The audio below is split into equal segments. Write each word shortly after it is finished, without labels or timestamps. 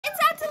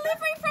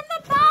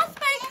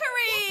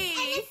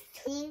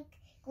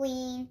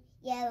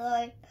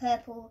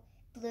purple,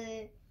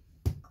 blue,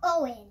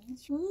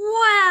 orange.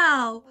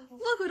 Wow!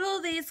 Look at all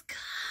these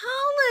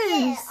colours.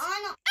 Yeah,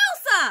 Anna.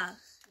 Elsa!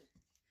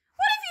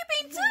 What have you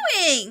been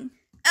doing?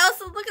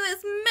 Elsa, look at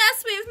this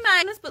mess we've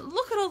made. But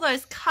look at all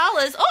those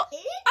colours. Oh,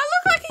 I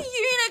look like a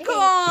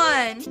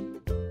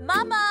unicorn.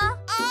 Mama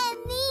and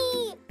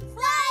Me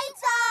Playtime!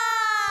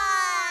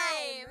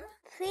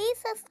 Please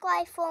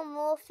subscribe for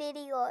more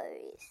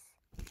videos.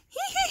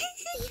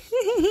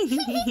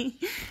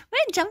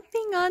 We're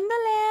jumping on the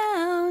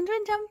lounge.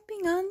 We're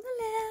jumping on the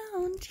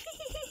lounge.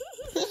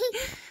 Look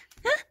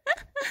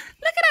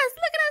at us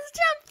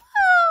jump.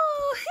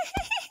 Oh.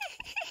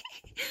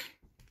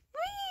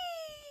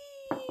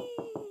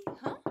 Whee.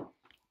 Huh?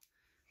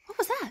 What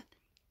was that?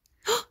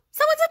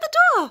 Someone's at the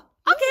door.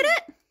 I'll get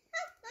it. I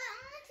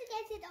want to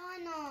get it,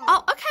 Anna.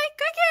 Oh, okay,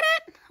 go get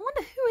it. I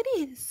wonder who it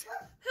is.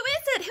 Who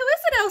is it? Who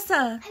is it,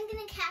 Elsa? I'm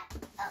gonna catch.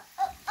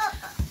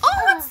 Oh,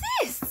 what's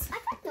this? I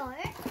don't know. Oh,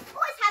 it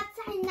has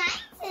some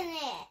names in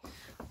it.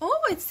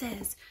 Oh, it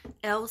says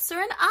Elsa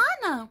and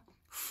Anna,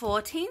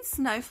 14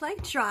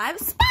 Snowflake Drive,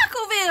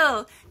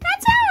 Sparkleville.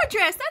 That's our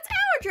address. That's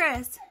our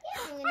address.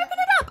 Yeah, Open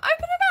it up.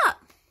 Open it up.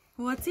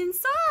 What's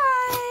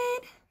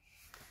inside?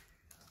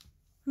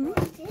 What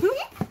is it?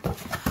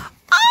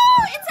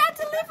 Oh, it's our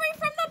delivery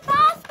from the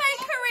Bath And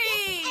Bakery.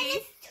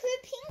 there's two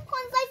pink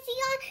ones I see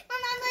on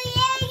Anna.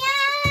 Yeah,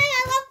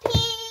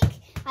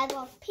 I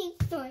love pink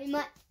so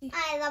much.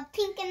 I love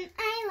pink and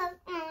I love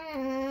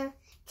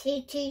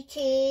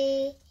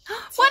choo.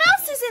 What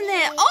else is in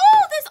there? Oh,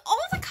 there's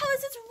all the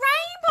colours. It's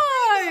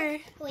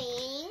rainbow.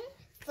 Green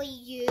for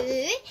you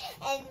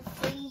and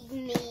for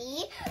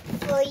me,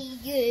 for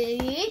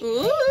you,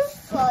 Ooh.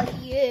 for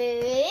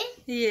you,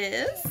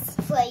 Yes.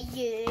 for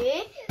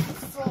you,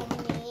 for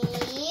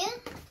me,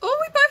 Oh,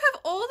 we both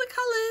have all the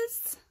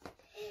colours.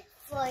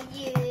 for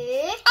you.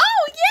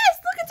 Oh, yes.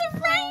 Look, it's a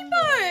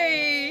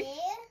rainbow.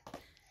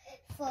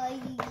 For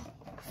you.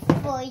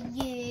 For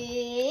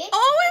you.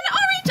 Oh, and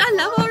orange. I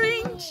love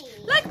orange.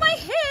 Like my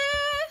hair.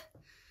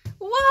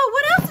 Wow,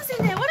 what else is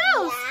in there? What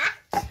else?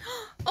 Yacht.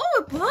 Oh,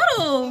 a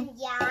bottle. And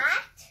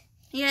yacht.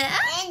 Yeah.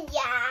 And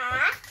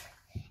yacht.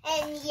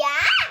 And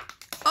yacht.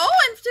 Oh,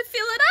 and to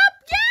fill it up.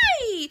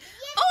 Yay.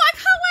 Oh, I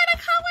can't wait. I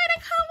can't wait. I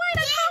can't wait. I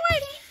can't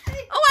wait.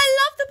 Oh, I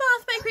love the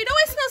Bath Bakery. It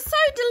always smells so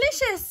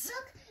delicious.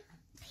 Look,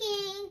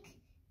 pink,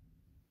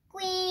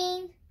 green,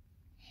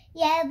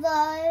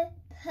 yellow,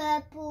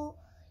 purple,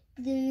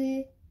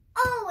 blue,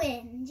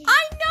 orange.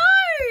 I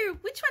know.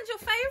 Which one's your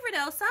favourite,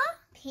 Elsa?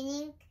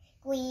 Pink,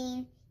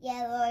 green,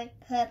 yellow,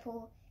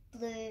 purple,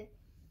 blue,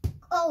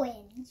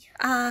 orange.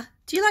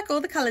 Do you like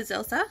all the colours,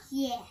 Elsa?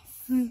 Yes.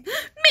 Me too.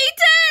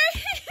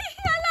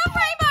 I love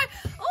rainbow.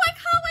 Oh, I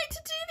can't wait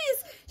to do this.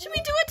 Should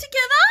we do it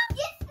together?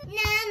 Yes. No.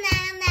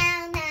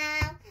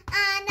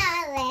 Anna,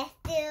 let's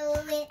do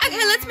it.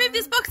 Okay, let's move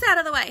this box out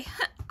of the way.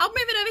 I'll move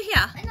it over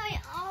here. I know,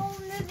 I'll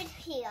move it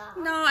here.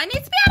 No, it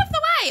needs to be out of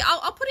the way.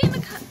 I'll put it in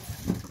the car.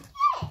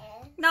 Yeah.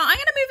 No, I'm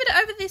going to move it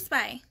over this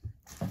way.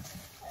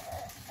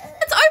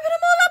 Let's open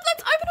them all up.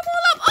 Let's open them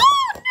all up.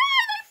 Oh, no,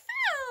 they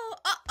fell.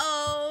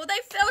 Uh-oh,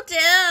 they fell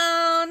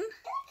down.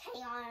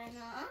 Okay,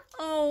 Anna.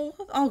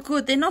 Oh,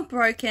 good. They're not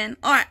broken.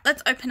 All right,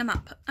 let's open them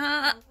up.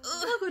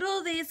 Look at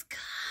all these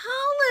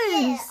colours.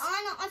 Yeah,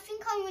 Anna, I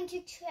think I want to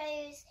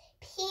choose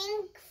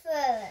pink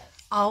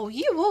first. Oh,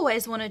 you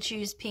always want to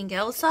choose pink,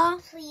 Elsa.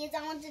 Please,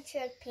 I want to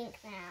choose pink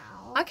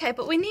now. Okay,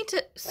 but we need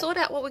to sort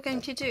out what we're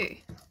going to do.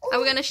 Are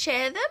we going to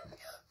share them?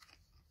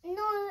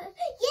 No.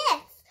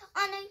 Yes.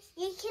 Anna,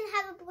 you can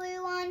have a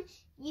blue one.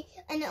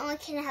 And I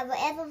can have a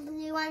ever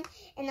blue one.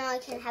 And I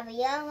can have a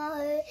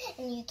yellow.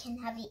 And you can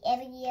have the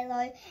ever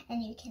yellow.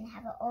 And you can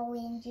have an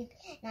orange. And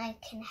I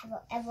can have an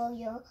ever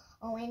yellow,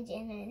 orange.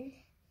 And then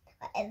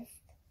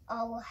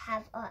I will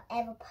have an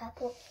ever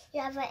purple.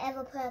 You have an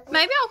ever purple.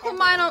 Maybe I'll put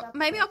mine on.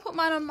 Maybe I'll put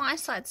mine on my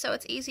side so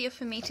it's easier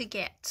for me to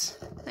get.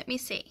 Let me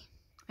see.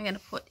 I'm going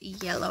to put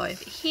yellow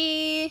over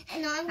here,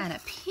 and a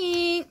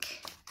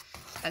pink,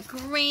 a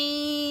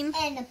green,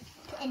 and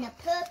a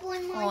purple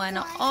in my and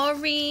an side.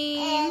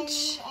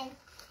 orange,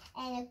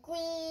 and a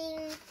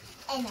green,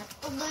 and a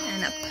blue,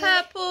 and a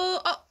purple.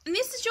 Oh, and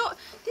this is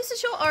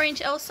your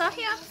orange, Elsa.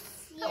 Here,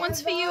 that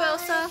one's for you,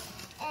 Elsa.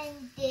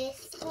 And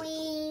this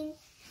green,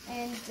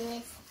 and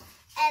this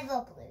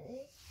ever blue.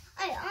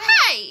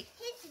 Hey!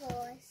 Here's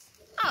yours.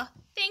 Oh,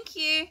 thank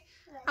you.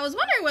 I was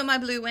wondering where my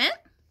blue went.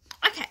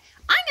 Okay,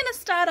 I'm going to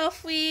start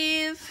off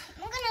with...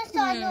 I'm going to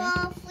start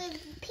off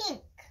with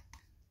pink.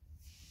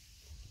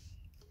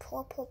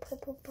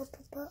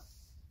 Purple.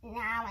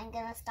 Now I'm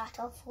going to start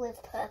off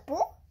with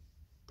purple.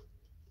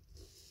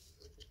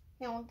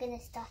 Now I'm going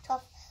to start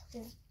off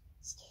with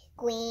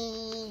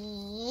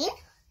green.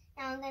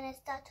 Now I'm going to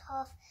start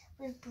off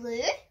with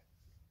blue.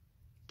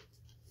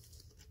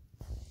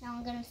 Now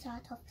I'm going to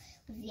start off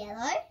with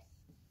yellow.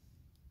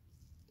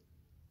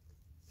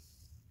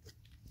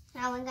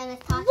 Now I'm going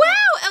to start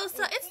Wow,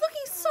 Elsa, it's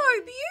looking so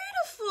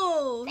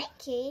beautiful.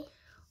 Thank you.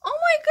 Oh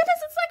my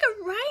goodness, it's like a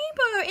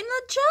rainbow in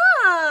the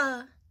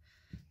jar.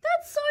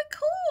 That's so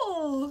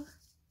cool.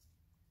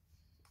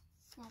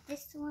 Now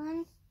this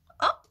one.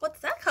 Oh, what's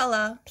that color?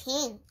 colour?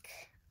 Pink.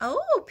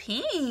 Oh,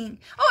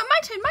 pink. Oh, my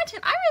turn.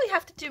 I really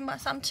have to do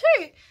some too.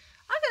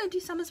 I'm going to do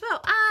some as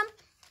well. I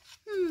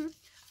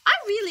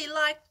really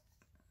like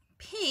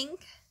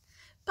pink,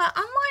 but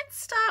I might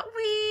start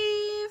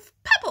with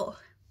purple.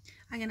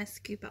 I'm going to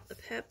scoop up the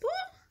purple.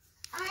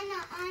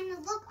 Anna,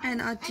 look.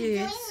 And I'll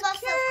do I'm doing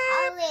lots of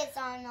colours,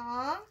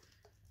 Anna.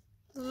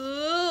 Ooh.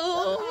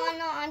 Look,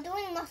 Anna, I'm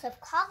doing lots of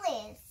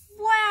colours.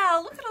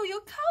 Wow, look at all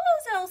your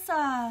colours,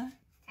 Elsa.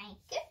 Thank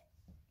you.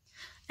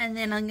 And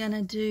then I'm going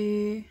to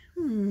do,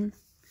 maybe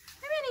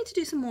I need to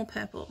do some more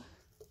purple.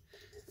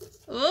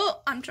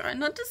 Oh, I'm trying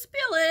not to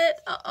spill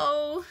it.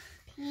 Uh-oh.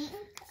 Pink.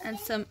 And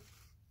some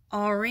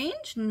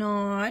orange.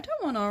 No, I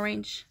don't want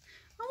orange.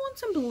 I want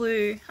some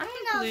blue. I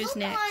think blue's look,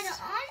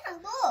 next. Anna,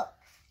 look.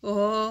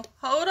 Oh,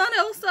 hold on,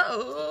 Elsa.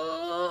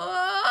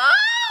 Oh,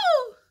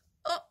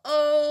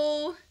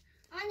 uh-oh.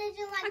 Anna,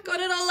 do you like I got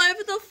it all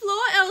over the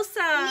floor,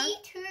 Elsa. Me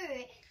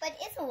too. But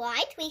it's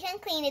alright. We can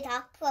clean it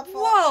up.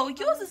 Whoa,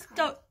 yours is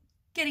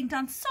getting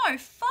done so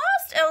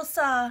fast,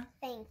 Elsa.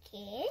 Thank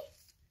you.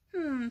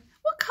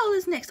 What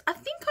colour's next? I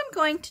think I'm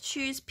going to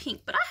choose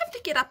pink, but I have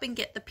to get up and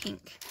get the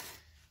pink.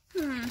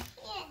 Yeah.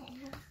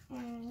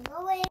 Go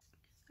away.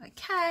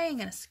 Okay, I'm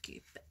going to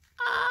scoop it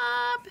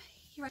up.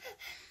 Here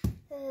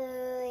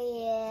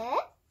Yeah.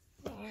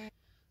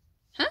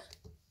 Huh?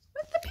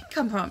 Where did the pink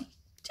come from?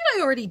 Did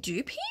I already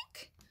do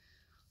pink?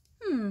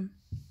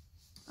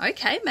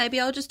 Okay, maybe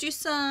I'll just do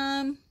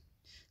some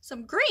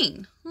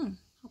green. I'll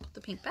put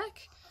the pink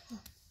back.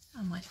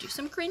 I might do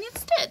some green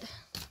instead.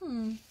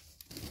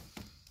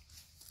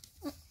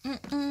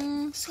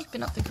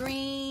 Scooping up the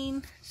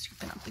green.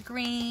 Scooping up the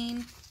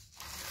green.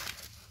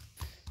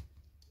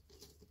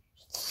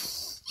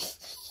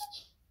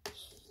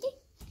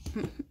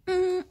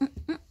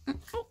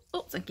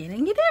 Oh, I'm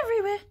getting it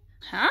everywhere.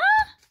 Huh?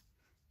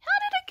 How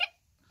did it get...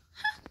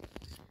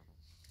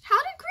 How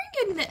did green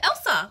get in there?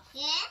 Elsa!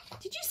 Yeah?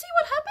 Did you see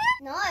what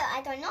happened? No,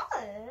 I don't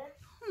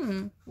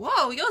know.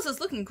 Whoa, yours is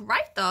looking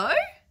great though.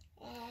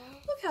 Yeah.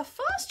 Look how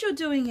fast you're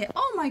doing it.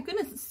 Oh my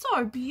goodness, it's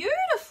so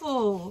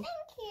beautiful. Thank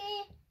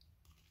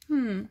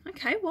you.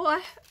 Okay, well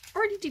I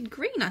already did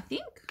green, I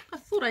think. I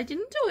thought I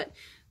didn't do it.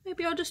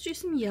 Maybe I'll just do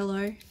some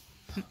yellow.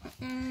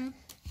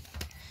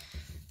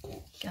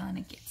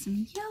 Gonna get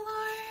some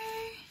yellow.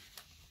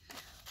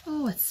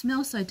 Oh, it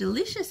smells so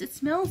delicious. It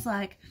smells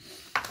like,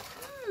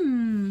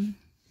 it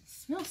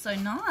smells so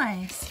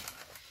nice.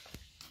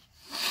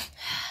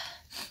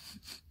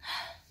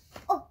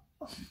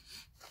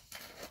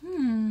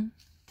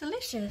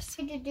 Delicious.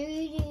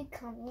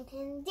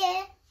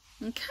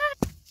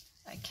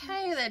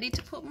 Okay, ready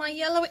to put my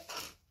yellow in.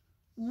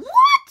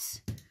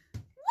 What?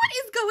 What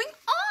is going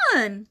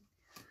on?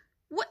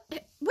 Where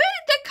did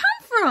that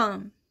come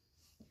from?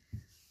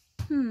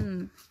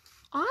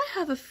 I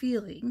have a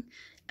feeling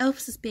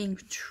Elsa's being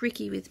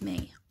tricky with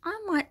me. I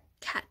might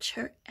catch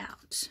her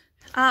out.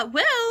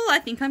 Well, I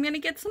think I'm going to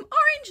get some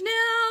orange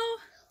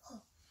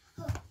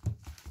now.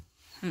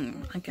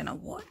 I'm going to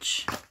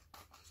watch.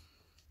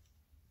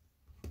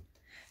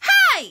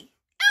 Hey,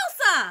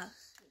 Elsa!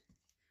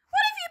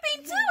 What have you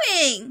been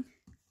doing?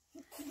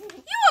 You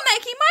were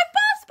making my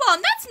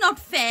bathbomb. That's not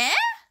fair.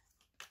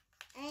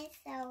 I'm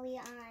sorry,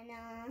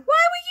 Anna.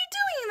 Why were you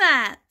doing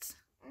that?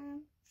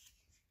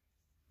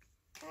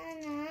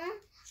 Anna,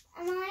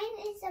 mine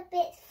is a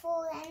bit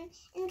full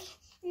and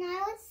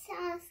I was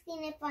asking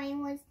if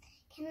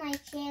can I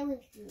share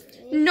with you?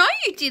 No,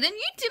 you didn't.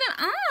 You didn't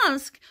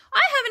ask.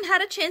 I haven't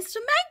had a chance to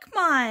make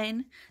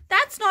mine.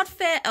 That's not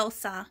fair,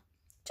 Elsa.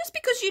 Just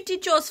because you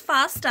did yours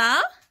faster.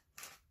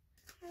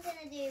 I'm going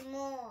to do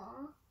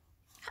more.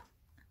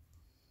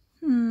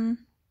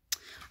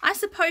 I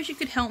suppose you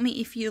could help me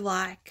if you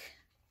like.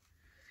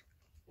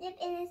 Yep,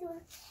 and this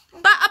one.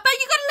 But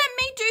you got to let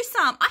me do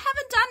some. I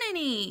haven't done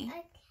any.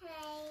 Okay.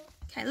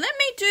 Okay, let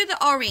me do the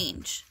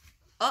orange.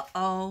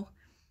 Uh-oh.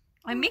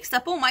 I mixed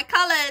up all my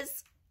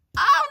colours.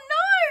 Oh,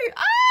 no.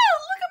 Oh,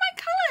 look at my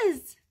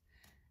colours.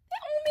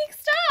 They're all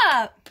mixed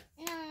up.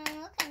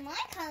 No, look at my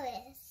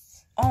colours.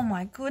 Oh,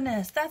 my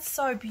goodness. That's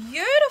so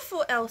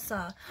beautiful,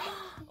 Elsa.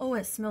 Oh,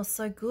 it smells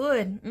so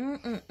good.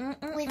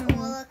 With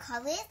all the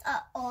colours,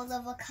 all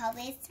of the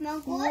colours smell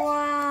good.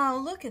 Wow,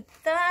 look at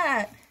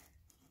that.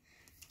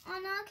 Oh,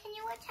 no, can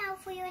you watch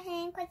out for your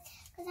hand? Because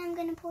I'm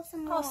going to pour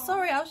some more. Oh,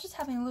 sorry. I was just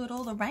having a look at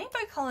all the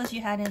rainbow colours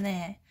you had in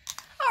there.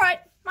 All right,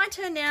 my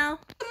turn now.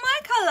 My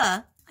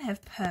colour. I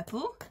have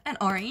purple and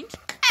orange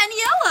and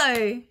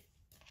yellow.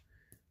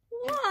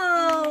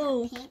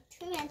 Whoa. Pink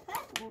too and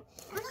purple.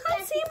 I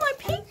can't see my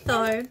pink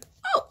though.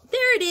 Oh,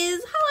 there it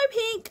is. Hello,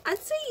 pink. I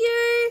see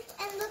you.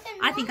 And look at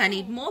I think I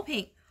need more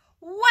pink.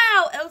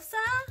 Wow, Elsa.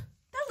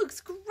 That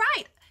looks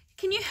great.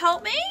 Can you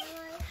help me?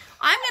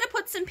 I'm going to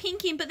put some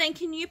pink in, but then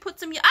can you put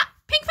some...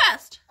 pink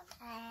first.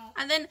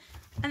 Okay.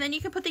 And then you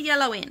can put the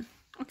yellow in.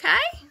 Okay?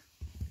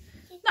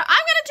 No,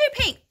 I'm going to do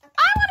pink.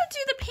 I want to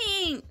do the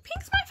pink.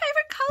 Pink's my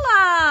favourite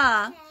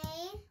colour.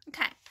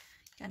 Okay.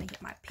 Going to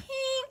get my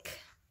pink.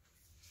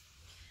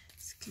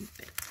 Scoop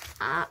it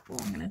up. Oh,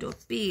 I'm going to do a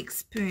big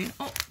spoon.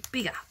 Oh,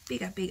 bigger.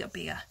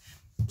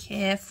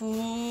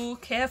 Careful,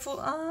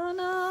 careful,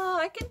 Anna.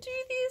 I can do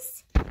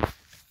this.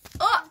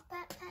 Oh,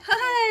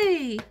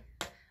 hey.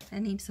 I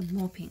need some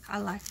more pink. I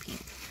like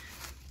pink.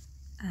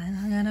 And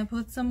I'm going to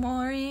put some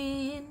more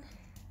in.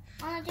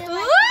 Elsa,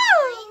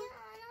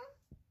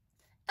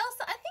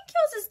 I think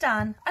yours is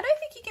done. I don't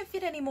think you can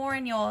fit any more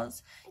in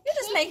yours. You're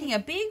just making a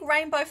big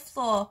rainbow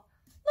floor.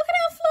 Look at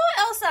our floor,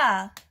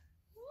 Elsa.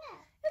 Yeah.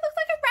 It looks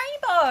like a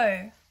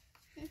rainbow.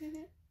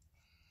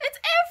 It's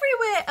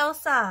everywhere,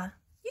 Elsa.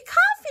 You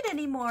can't fit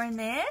any more in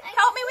there.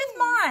 Help me with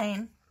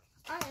mine.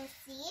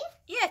 Honestly.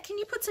 Yeah, can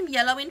you put some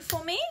yellow in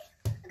for me?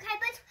 Okay,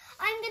 but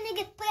I'm gonna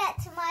get back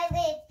to my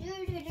lid.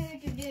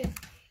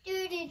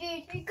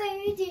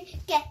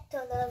 Get to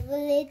the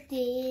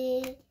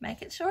lid.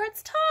 Making sure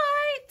it's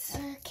tight.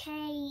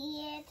 Okay,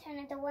 yeah, turn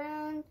it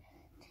around.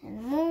 Turn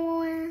it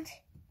around.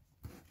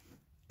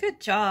 Good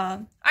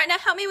job. All right, now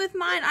help me with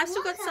mine. I've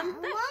still got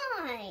some.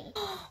 Why?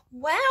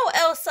 Wow,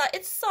 Elsa,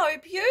 it's so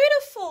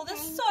beautiful.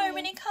 There's Thank so you.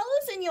 many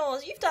colours in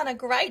yours. You've done a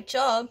great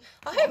job.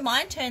 I hope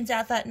mine turns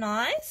out that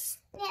nice.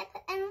 Yeah,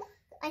 and look,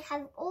 I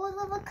have all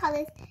of the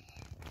colours.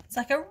 It's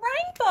like a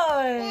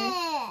rainbow.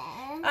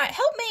 Yeah. All right,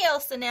 help me,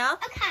 Elsa, now.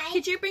 Okay.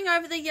 Could you bring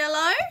over the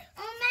yellow?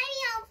 Maybe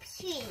I'll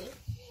choose.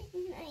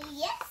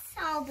 Yes,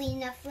 I'll be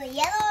enough for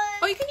yellow.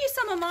 Or you can use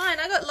some of mine.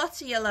 I got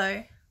lots of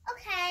yellow.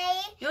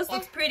 Okay. Yours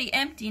looks pretty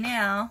empty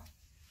now.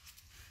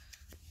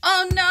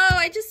 Oh no,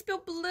 I just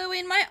spilled blue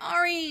in my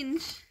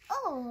orange.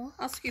 Oh.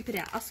 I'll scoop it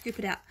out. I'll scoop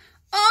it out.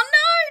 Oh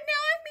no,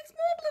 now I've mixed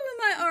more blue in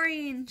my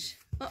orange.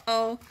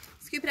 Uh-oh.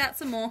 Scoop it out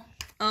some more.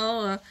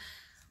 Oh,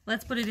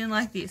 let's put it in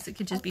like this. It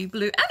could just be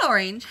blue and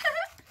orange.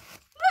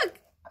 Look,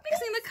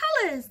 mixing the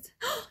colours.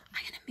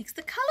 I'm going to mix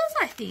the colours,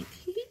 I think.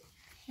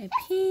 A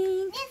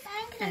pink Yes,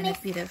 I'm gonna and mix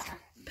a bit of purple.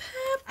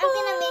 I'm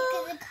gonna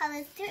make the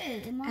colours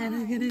too. And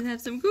I'm going to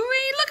have some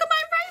green. Look at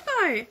my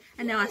rainbow.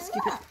 And now I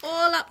scoop it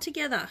all up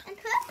together. And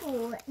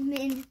purple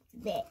means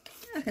big.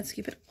 I can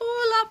scoop it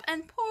all up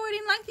and pour it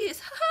in like this.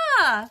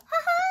 Ha-ha.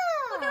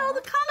 Ha-ha. Look at all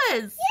the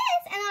colours.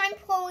 Yes, and I'm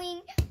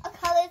pouring a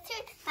colour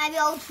too. Maybe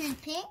I'll choose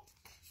pink.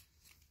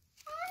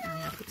 I'm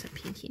going to put some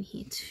pink in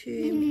here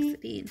too. Mix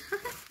it in.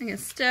 I'm going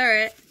to stir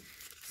it.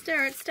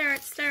 Stir it, stir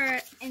it, stir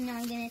it. And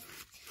I'm going to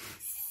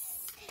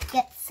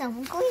get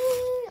some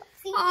green.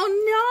 See? Oh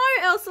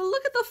no, Elsa,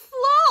 look at the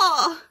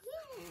floor.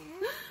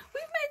 Yeah.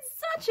 We've made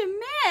such a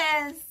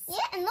mess.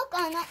 Yeah, and look,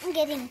 I'm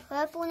getting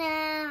purple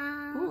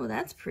now. Oh,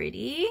 that's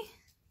pretty.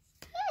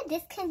 Yeah,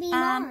 this can be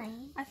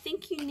mine. I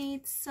think you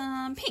need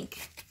some pink.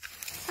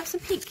 Have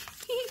some pink.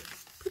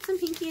 Put some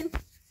pink in.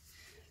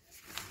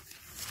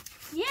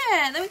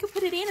 Yeah, then we can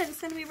put it in and it's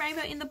going to be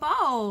rainbow in the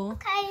bowl.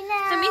 Okay,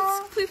 now. Let me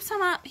scoop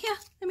some up. Here,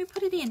 let me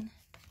put it in.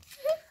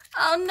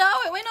 Oh no,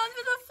 it went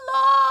onto the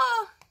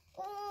floor.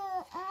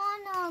 Oh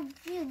no,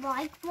 do you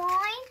like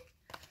mine?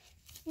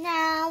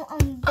 Now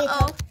I'm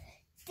Uh-oh.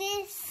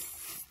 this.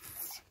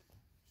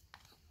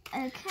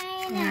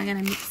 Okay, Now I'm going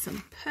to mix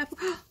some purple.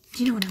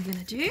 Do you know what I'm going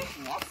to do?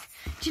 Yes.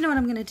 Do you know what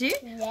I'm going to do?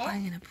 Yes.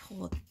 I'm going to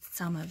pour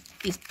some of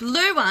this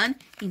blue one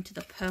into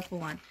the purple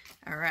one.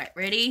 All right,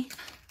 ready?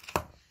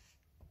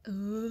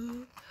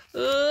 Ooh.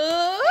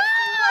 Ooh.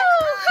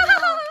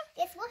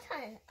 Guess what?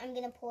 I'm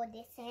gonna pour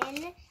this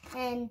in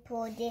and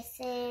pour this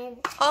in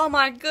Oh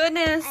my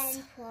goodness.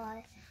 and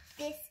pour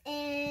this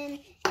in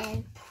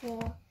and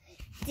pour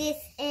this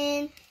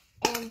in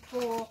and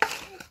pour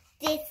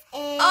this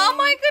in. Oh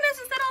my goodness,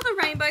 is that all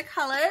the rainbow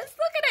colours?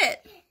 Look at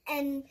it.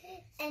 And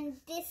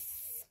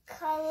this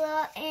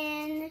color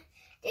in.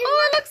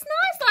 Oh, it looks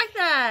nice like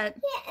that.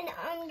 Yeah, and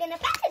I'm gonna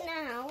pat it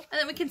now. And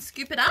then we can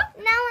scoop it up.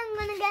 Now I'm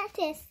gonna get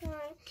this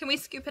one. Can we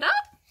scoop it up?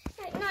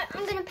 No,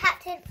 I'm gonna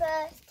pat it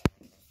first.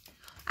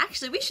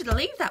 Actually, we should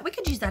leave that. We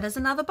could use that as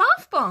another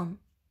bath bomb.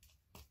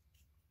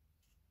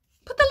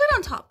 Put the lid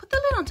on top. Put the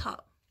lid on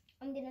top.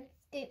 I'm gonna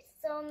scoop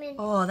so many.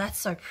 Oh, that's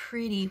so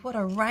pretty. What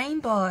a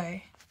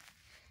rainbow.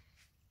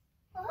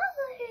 Oh.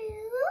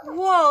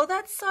 Whoa,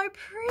 that's so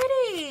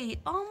pretty.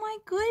 Oh my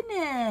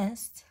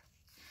goodness.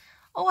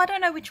 Oh, I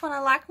don't know which one I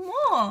like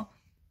more.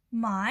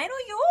 Mine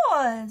or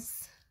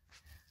yours?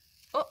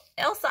 Oh,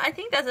 Elsa, I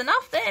think there's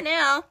enough there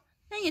now.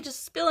 Now you're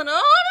just spilling.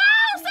 Oh,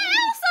 no,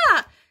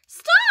 Elsa!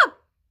 Stop!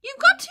 You've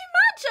got too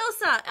much,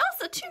 Elsa.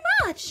 Elsa, too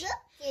much. Look,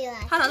 yeah.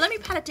 Hold on, let me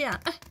pat it down.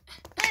 I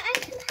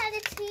can pat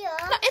it here.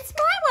 No, it's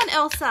my one,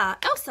 Elsa.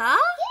 Elsa?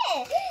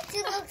 Yeah, does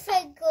it look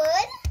so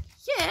good?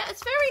 Yeah,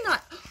 it's very nice.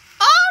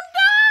 Oh,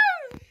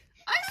 no!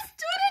 I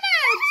stood in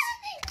it!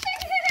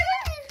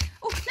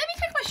 Oh, let me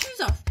take my shoes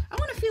off. I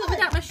want to feel it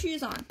without my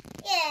shoes on.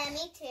 Yeah,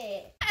 me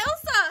too.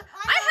 Elsa,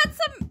 I had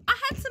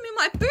some in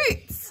my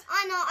boots.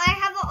 I know, I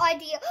have an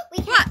idea.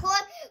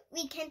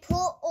 We can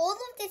pour all of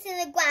this in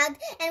the ground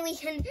and we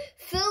can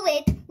fill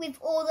it with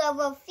all of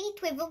our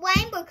feet with the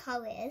rainbow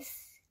colours.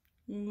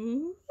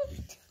 Ooh.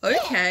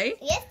 Okay.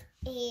 Yes,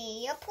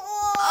 here, pour.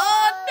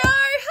 Oh no!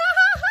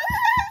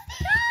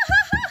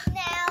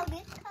 Now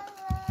this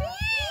colour.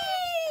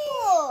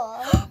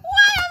 Wow, I love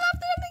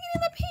that I'm thinking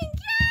in the pink.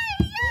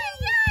 Yay, yay,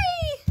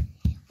 yay!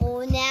 Oh,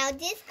 now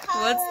this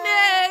colour. What's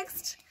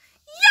next?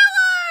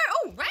 Yellow!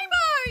 Oh,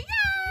 rainbow! Yay!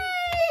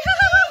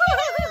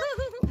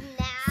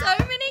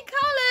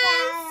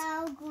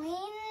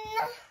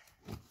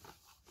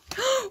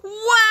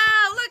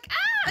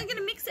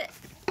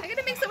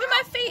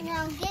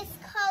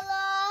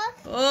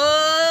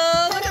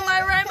 Oh, look at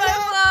my rainbow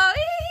flow.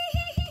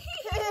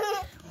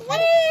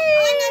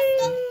 Anna,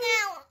 stop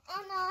now.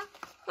 Anna.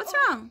 What's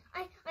wrong?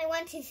 I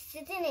want to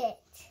sit in it.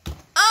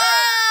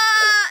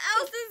 Oh,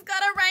 Elsa's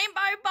got a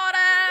rainbow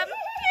bottom.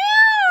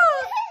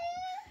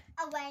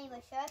 A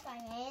rainbow shirt, I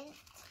meant.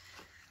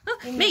 Oh,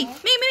 me.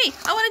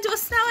 I want to do a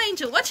snow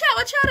angel. Watch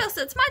out,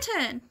 Elsa. It's my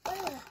turn.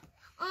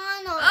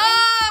 Oh, no.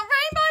 Oh,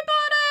 rainbow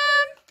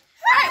bottom.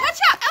 All right, watch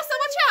out, Elsa,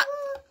 watch out.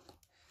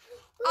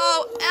 Oh,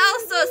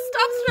 Elsa,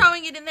 stop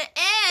throwing it in the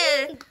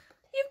air.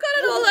 You've got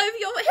it all over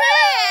your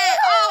hair.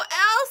 Oh,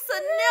 Elsa,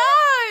 no.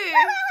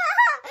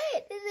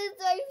 This is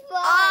so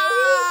fun.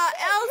 Oh,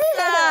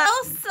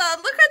 Elsa,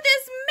 look at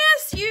this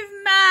mess you've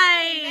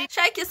made.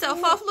 Shake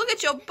yourself off. Look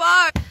at your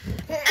bow. Ow,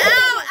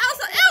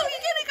 Elsa, ow,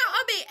 you're going to go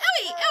on me.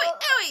 Owie.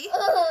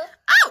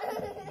 Ow.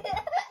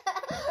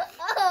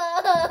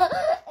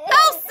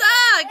 Elsa,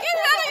 get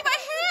it out of my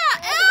hair.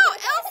 Ow,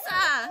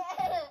 Elsa.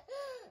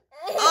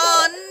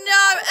 Oh,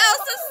 no,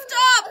 Elsa,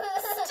 stop.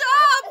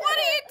 What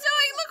are you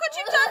doing? Look what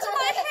you've done to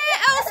my hair,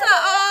 Elsa.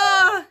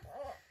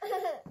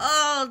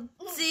 Oh,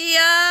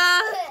 dear.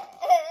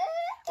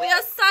 We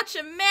are such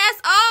a mess.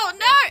 Oh,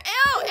 no.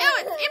 Ew,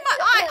 it's in my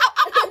eye. Ow.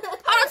 Hold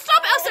on,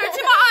 stop, Elsa. It's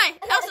in my eye.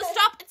 Elsa,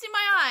 stop. It's in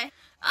my eye.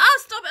 Oh,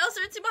 stop, Elsa.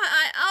 It's in my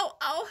eye. Ow.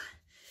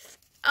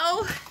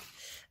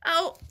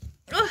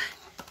 Look,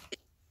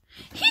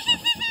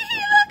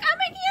 I'm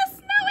making a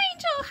snow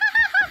angel.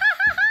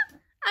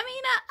 I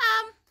mean,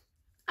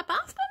 a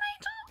bathbomb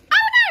angel.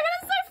 Oh, no, but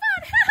it's so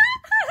fun.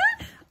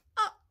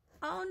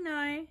 Oh,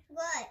 no.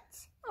 What?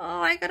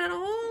 Oh, I got it all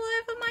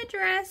over my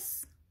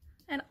dress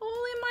and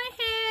all in my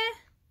hair.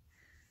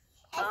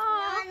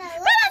 Oh, Anna,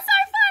 but that's so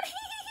fun.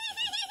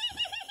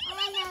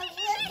 Anna,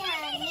 look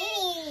at me.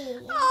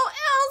 Oh,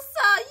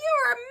 Elsa,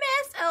 you're a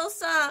mess,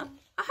 Elsa.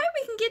 I hope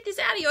we can get this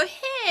out of your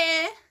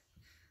hair.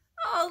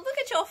 Oh, look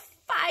at your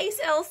face,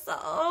 Elsa.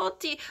 Oh,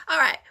 dear. All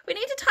right, we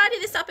need to tidy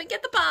this up and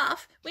get the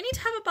bath. We need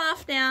to have a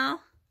bath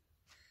now.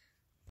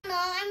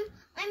 No,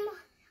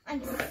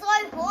 I'm so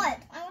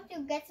hot. I want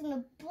to get in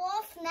the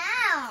bath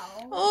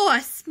now. Oh, I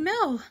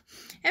smell.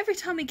 Every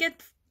time we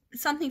get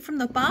something from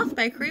the bath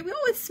bakery, we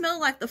always smell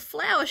like the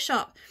flower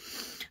shop.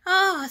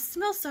 Oh, it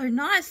smells so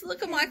nice.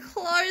 Look at my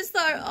clothes,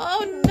 though.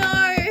 Oh,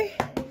 no.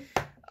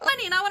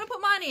 Mine in. I want to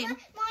put mine in.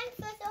 Mine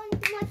first. I want to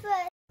do my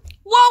first.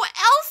 Whoa,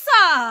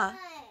 Elsa!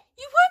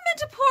 You weren't meant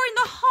to pour in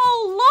the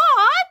whole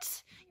lot.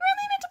 You're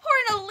only meant to pour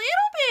in a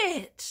little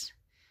bit.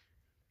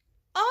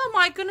 Oh,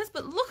 my goodness,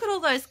 but look at all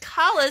those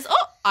colours.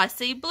 Oh, I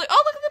see blue.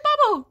 Oh, look at the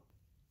bubble.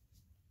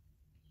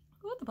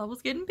 Oh, the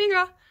bubble's getting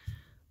bigger.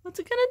 What's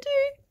it going to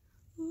do?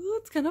 Oh,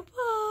 it's going to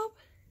pop.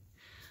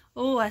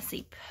 Oh, I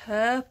see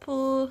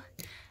purple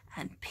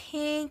and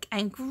pink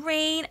and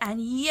green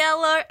and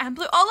yellow and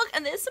blue. Oh, look,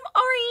 and there's some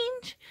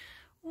orange.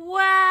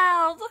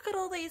 Wow, look at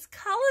all these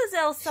colours,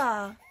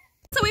 Elsa.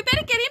 So we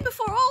better get in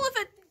before all of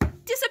it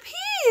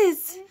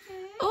disappears.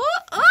 Oh,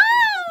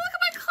 look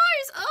at my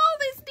clothes. Oh,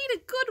 these need a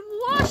good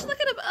wash. Look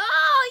at them.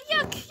 Oh,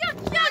 yuck.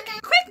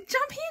 Quick,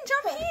 jump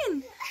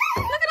in.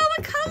 Look at all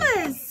the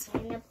colours.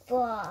 And a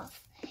bath.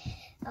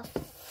 A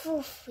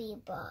foofy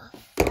bath.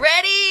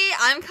 Ready?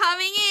 I'm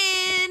coming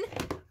in.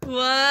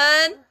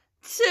 1,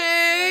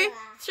 2,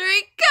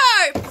 3,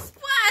 go.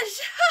 Splash.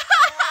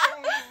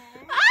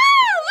 Oh,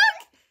 look.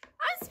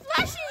 I'm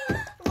splashing.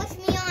 Watch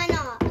me,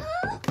 Anna.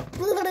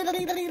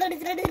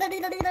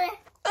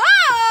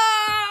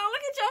 Oh,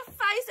 look at your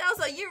face,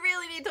 Elsa. You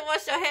really need to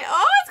wash your hair.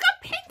 Oh, it's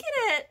got pink in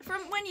it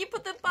from when you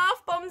put the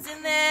bath bombs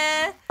in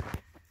there.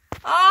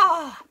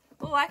 Oh,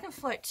 I can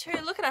float too.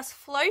 Look at us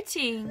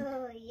floating.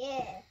 Oh,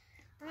 yeah.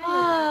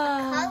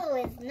 Oh. The colour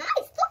is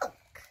nice. Look.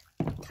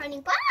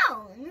 Tony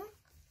Brown.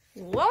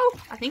 Whoa,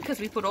 I think because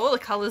we put all the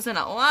colours in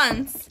at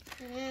once.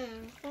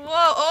 Whoa,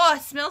 oh,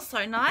 it smells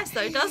so nice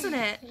though, doesn't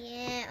it?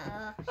 Yeah.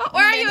 Oh,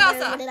 where are you,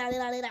 Elsa?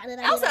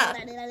 Elsa!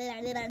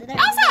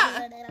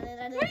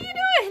 What are you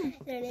doing?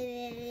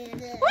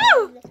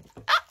 Woo!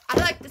 Oh, I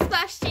like to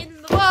splash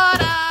in the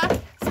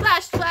water.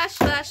 Splash, splash,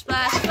 splash,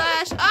 splash,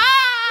 splash.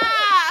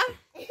 Ah!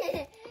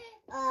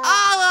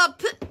 Oh,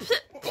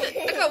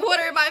 I got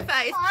water in my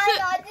face.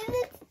 This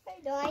is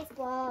a nice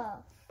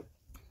bath.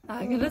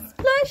 I'm gonna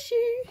splash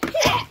you.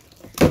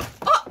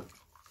 Oh!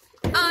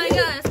 I'm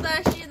gonna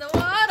splash you in the water.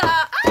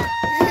 Ah!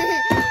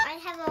 I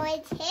have a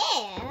red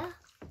hair.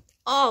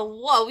 Oh,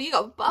 whoa, you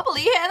got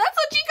bubbly hair. That's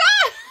what you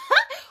got.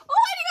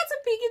 Oh, and you got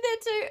some pink in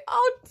there too.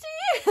 Oh,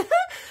 dear.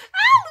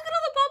 Look at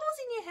all the bubbles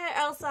in your hair,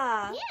 Elsa.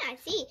 Yeah, I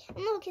see.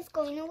 And look, it's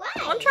going away.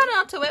 I'm trying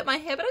not to wet my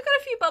hair, but I've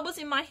got a few bubbles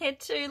in my hair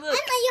too. Look. Anna,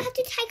 you have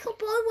to take a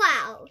bow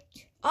out.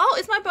 Oh,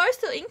 is my bow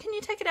still in? Can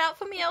you take it out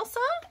for me, Elsa?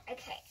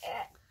 Okay.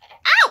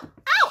 Ow!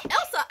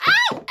 Elsa!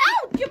 Ow!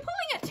 You're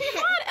pulling it too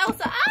hard,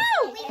 Elsa!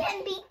 Ow! We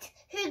can beat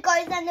who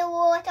goes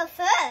underwater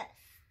first.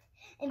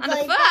 And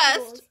Under blows first?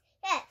 bubbles.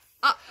 Yes.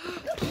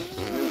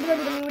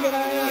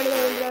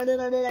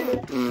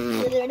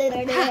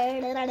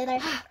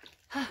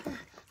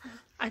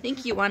 I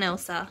think you won,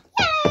 Elsa.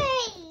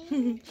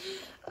 Yay!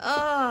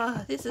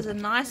 Oh, this is a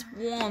nice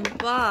warm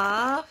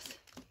bath.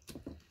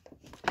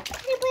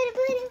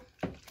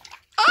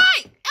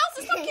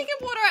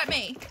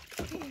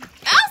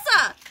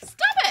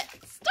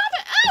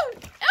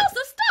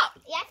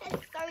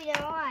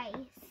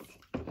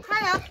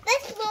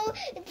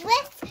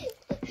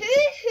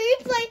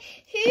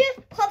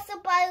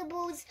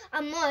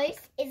 a mouse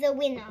is a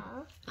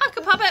winner. I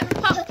can pop it.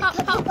 Pop, pop, pop,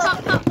 pop,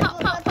 pop, pop,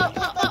 pop, pop,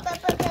 pop, pop.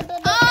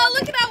 Oh,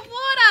 look at that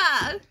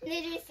water.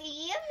 Did you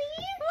see it?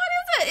 What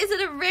is it? Is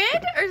it a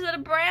red or is it a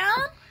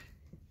brown?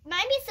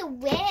 Maybe it's a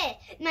red.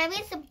 Maybe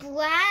it's a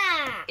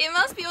black. It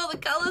must be all the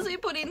colours we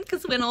put in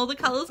because when all the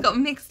colours got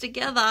mixed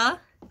together.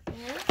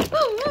 Yeah.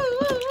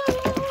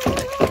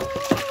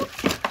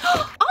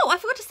 Oh, I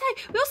forgot to say,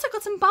 we also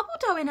got some bubble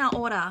dough in our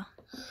order.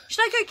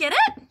 Should I go get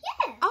it?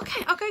 Yeah.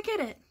 Okay, I'll go get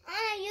it.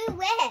 Oh, you're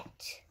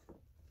wet.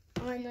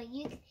 Oh, no,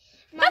 you...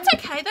 That's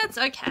okay, that's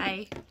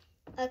okay.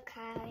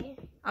 Okay.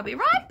 I'll be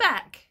right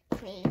back.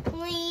 Clean,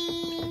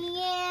 clean,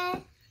 yeah.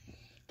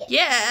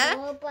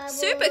 Yeah,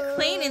 super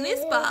clean in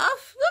this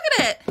bath. Look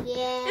at it.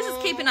 Yeah. This is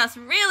keeping us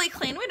really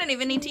clean. We don't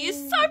even need to use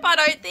soap, I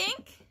don't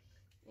think.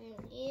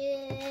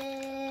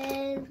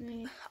 Yeah.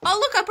 Oh,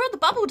 look, I brought the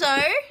bubble dough.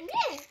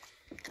 Yeah.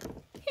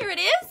 Here it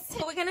is.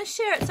 We're going to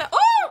share it. So,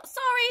 oh,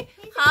 sorry.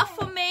 Half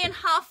for me and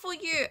half for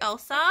you,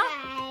 Elsa.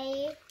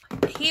 Okay.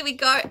 Here we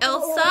go,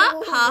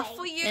 Elsa. Half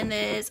for you. And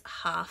there's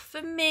half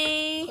for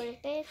me.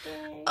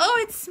 Oh,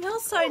 it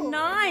smells so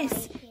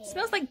nice. It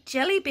smells like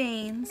jelly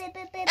beans.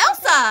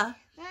 Elsa!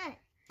 What?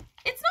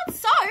 It's not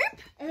soap.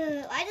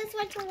 I just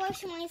want to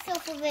wash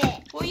myself a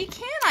bit. Well, you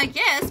can, I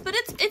guess, but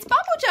it's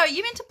bubble dough.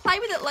 You meant to play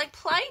with it like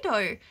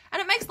Play-Doh,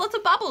 and it makes lots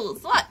of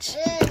bubbles. Watch.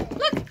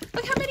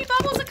 Look how many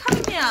bubbles are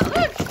coming out.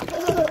 Look.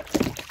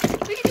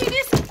 We can do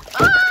this.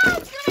 Oh,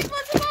 it's gonna make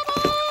lots of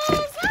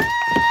bubbles. Oh,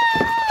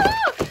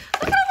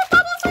 look at all the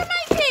bubbles we're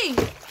making.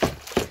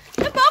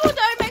 The bubble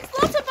dough makes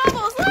lots of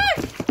bubbles.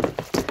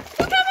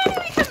 Look how many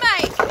we can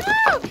make.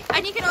 Oh,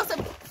 and you can also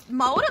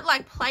mold it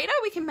like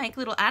Play-Doh. We can make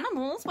little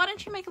animals. Why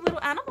don't you make a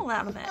little animal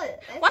out of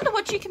it? Wonder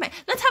what you can make.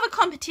 Let's have a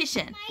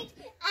competition.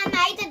 I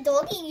made a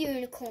doggy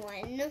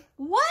unicorn.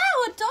 Wow,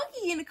 a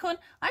doggy unicorn.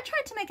 I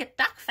tried to make a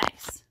duck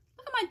face.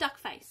 Look at my duck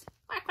face.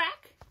 Quack,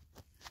 quack.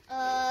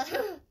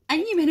 And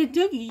you made a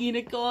doggy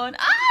unicorn.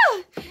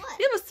 Ah! What?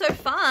 It was so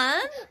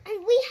fun.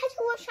 And we had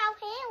to wash our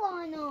hair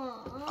or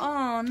not.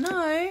 Oh,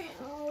 no.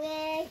 Oh,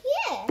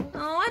 yeah.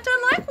 Oh, I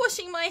don't like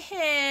washing my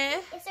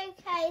hair. It's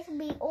okay. It'll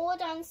be all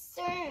done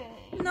soon.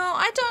 No,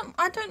 I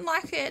don't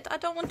like it. I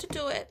don't want to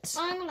do it.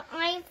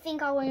 I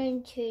think I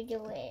want to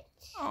do it.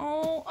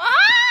 Oh.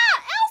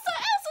 Ah!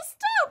 Elsa,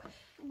 stop!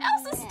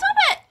 Elsa, stop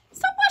it!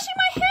 Stop washing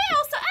my hair,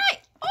 Elsa. Hey!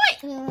 Oi!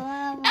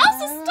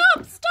 Elsa,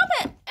 stop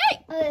it! Hey!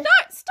 No,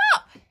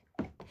 stop!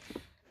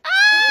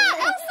 Ah!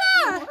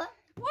 Elsa!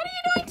 What are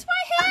you doing to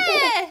my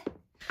hair?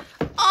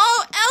 Oh,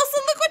 Elsa,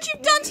 look what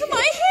you've done to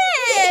my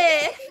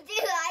hair! Do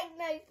you like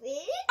my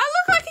fish? I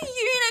look like a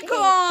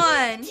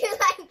unicorn! Do you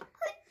like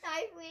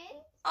my fish?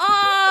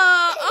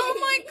 Oh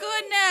my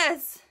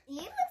goodness!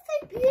 You look so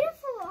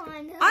beautiful,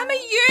 Anna. I'm a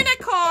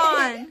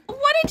unicorn!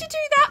 What did you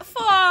do that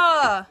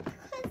for?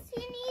 Because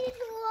you needed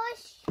to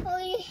wash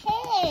your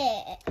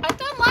hair. I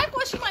don't like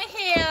washing my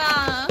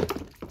hair.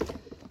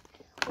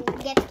 We'll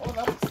get all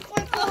the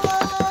sprinkles.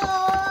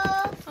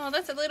 Oh,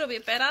 that's a little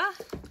bit better.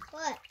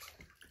 What?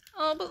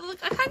 Oh, but look,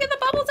 I can't get the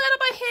bubbles out of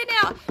my hair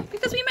now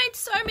because we made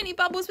so many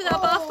bubbles with our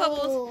bath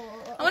bubbles.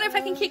 I wonder if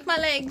I can kick my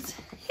legs.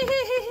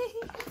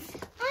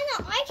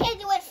 Anna, I can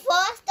do it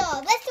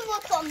faster. Let's do a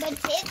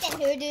competition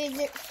who does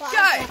it faster.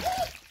 Go!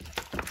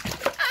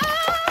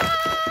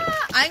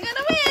 Ah, I'm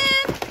gonna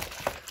win!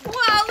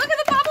 Wow, look at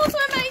the bubbles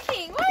we're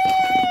making! Whee!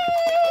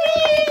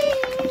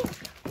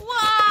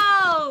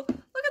 Wow,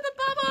 look at the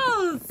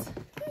bubbles!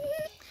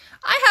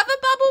 I have a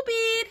bubble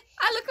beard.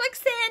 I look like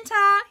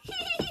Santa.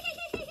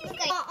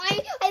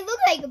 I look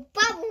like a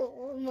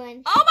bubble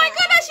monster. Oh my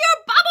goodness, you're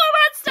a bubble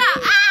monster!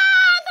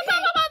 Ah, the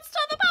bubble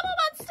monster, the bubble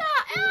monster!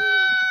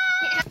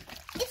 Ah!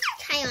 It's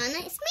okay, Anna.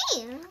 It's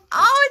me.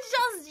 Oh, it's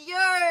just you.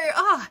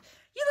 Oh,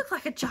 you look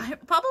like a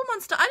giant bubble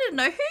monster. I didn't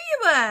know who you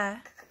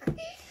were.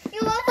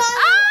 You are.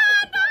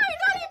 Ah, no,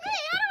 not me.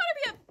 I don't want to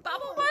be a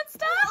bubble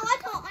monster.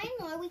 Oh, I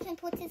know. We can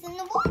put this in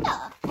the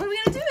water. What are we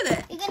going to do with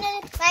it? You're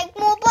gonna make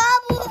more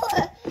bubbles.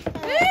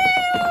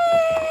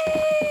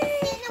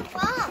 In the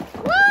box.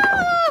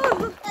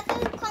 Woo! That's a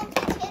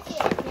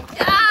competition.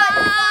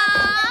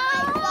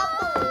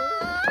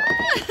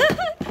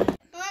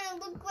 Anna,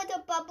 look what the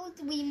bubbles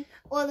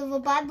all of the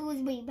bubbles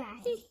we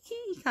made. You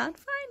can't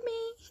find me.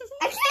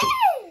 I can't.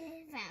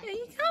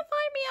 You can't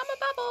find me. I'm a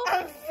bubble.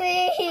 I'm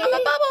free. I'm a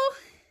bubble.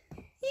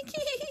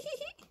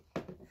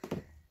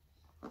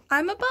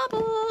 I'm a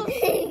bubble.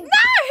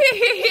 No!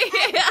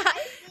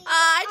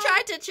 I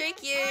tried to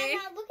trick you.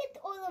 Anna, look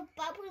at all the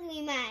bubbles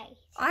we made.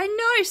 I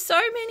know, so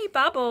many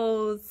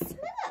bubbles.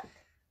 Look.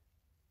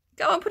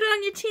 Go on, put it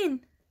on your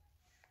chin.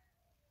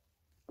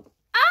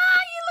 Ah,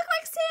 you look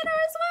like Santa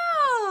as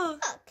well.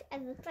 Look, I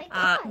look like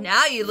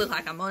Now you look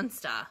like a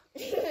monster.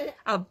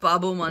 A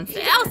bubble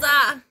monster.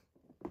 Elsa!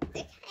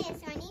 Okay,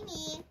 it's only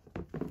me.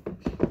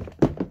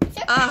 It's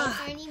okay,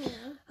 it's only me.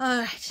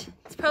 Alright,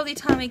 it's probably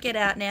time we get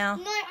out now.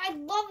 No, I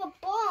love a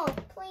ball.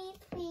 Please,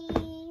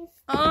 please.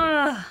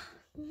 Oh,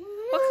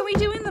 what can we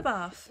do in the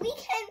bath? We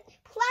can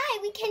play.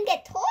 We can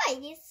get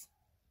toys.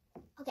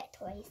 I'll get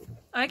toys.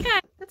 Okay,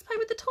 let's play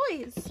with the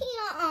toys.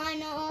 Here,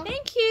 Anna.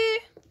 Thank you.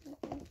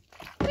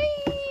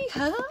 Whee!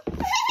 Huh?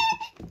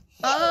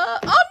 Oh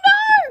no!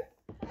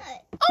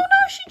 Oh no,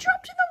 she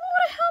dropped in the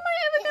water. How am I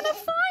ever going to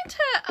find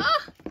her?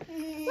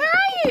 Where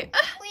are you?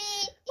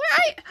 Where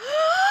are you?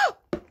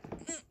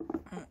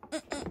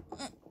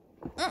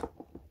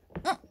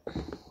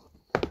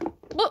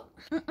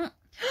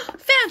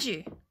 Found you.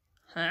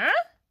 Huh?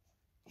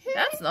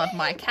 That's not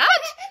my cat.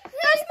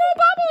 That's more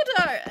bubble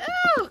dough.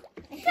 Oh,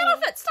 get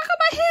off it. It's stuck on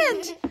my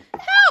hand.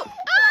 Help.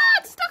 Ah,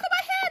 it's stuck on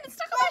my hand. It's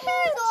stuck on my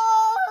hand.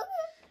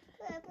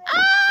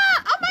 Ah,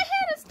 on my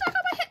hand. It's stuck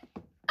on my hand.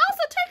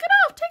 Elsa, take it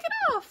off. Take it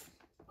off.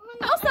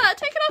 Elsa,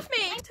 take it off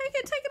me. Take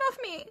it off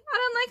me. I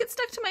don't like it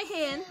stuck to my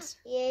hand.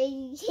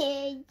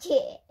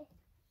 Yeah.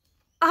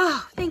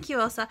 Oh, thank you,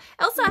 Elsa.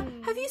 Elsa,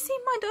 have you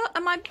seen my dog?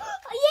 Yeah.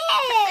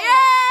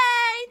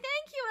 Yay!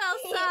 Thank you,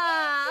 Elsa.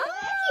 Oh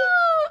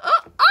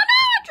no! I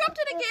dropped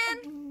it again.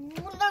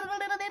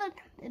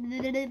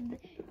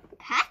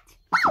 Cat?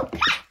 Oh,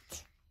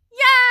 cat!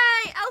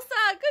 Yay,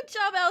 Elsa! Good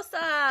job,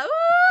 Elsa.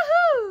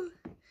 Woohoo!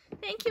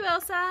 Thank you,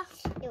 Elsa.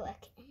 You're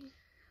welcome.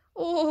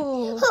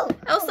 Oh,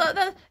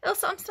 Elsa,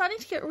 Elsa, I'm starting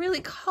to get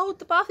really cold.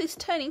 The bath is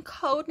turning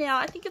cold now.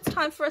 I think it's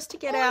time for us to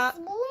get out.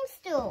 It's warm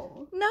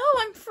still. No,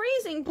 I'm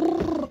freezing.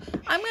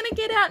 I'm going to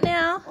get out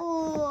now.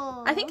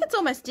 Oh. I think it's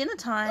almost dinner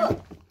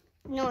time.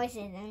 No, it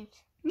isn't.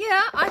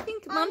 Yeah, I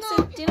think Mum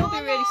said dinner will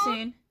be ready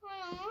soon.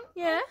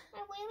 Yeah? I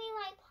really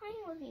like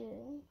playing with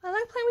you. I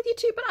like playing with you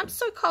too, but I'm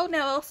so cold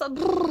now, Elsa.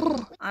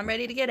 I'm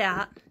ready to get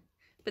out.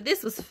 But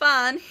this was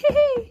fun.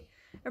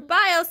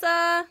 Bye,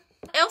 Elsa.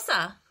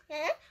 Elsa.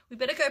 Yeah? We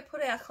better go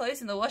put our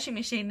clothes in the washing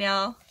machine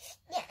now.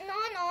 Yeah, no.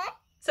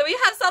 So we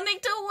have something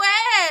to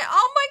wear.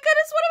 Oh my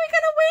goodness, what are we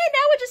going to wear?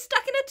 Now we're just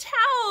stuck in a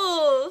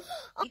towel.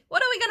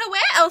 What are we going to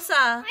wear,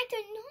 Elsa? I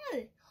don't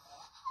know.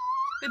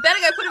 We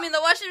better go put them in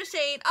the washing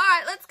machine. All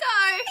right, let's go.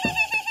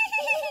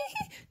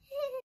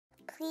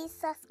 Please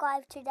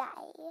subscribe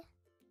today.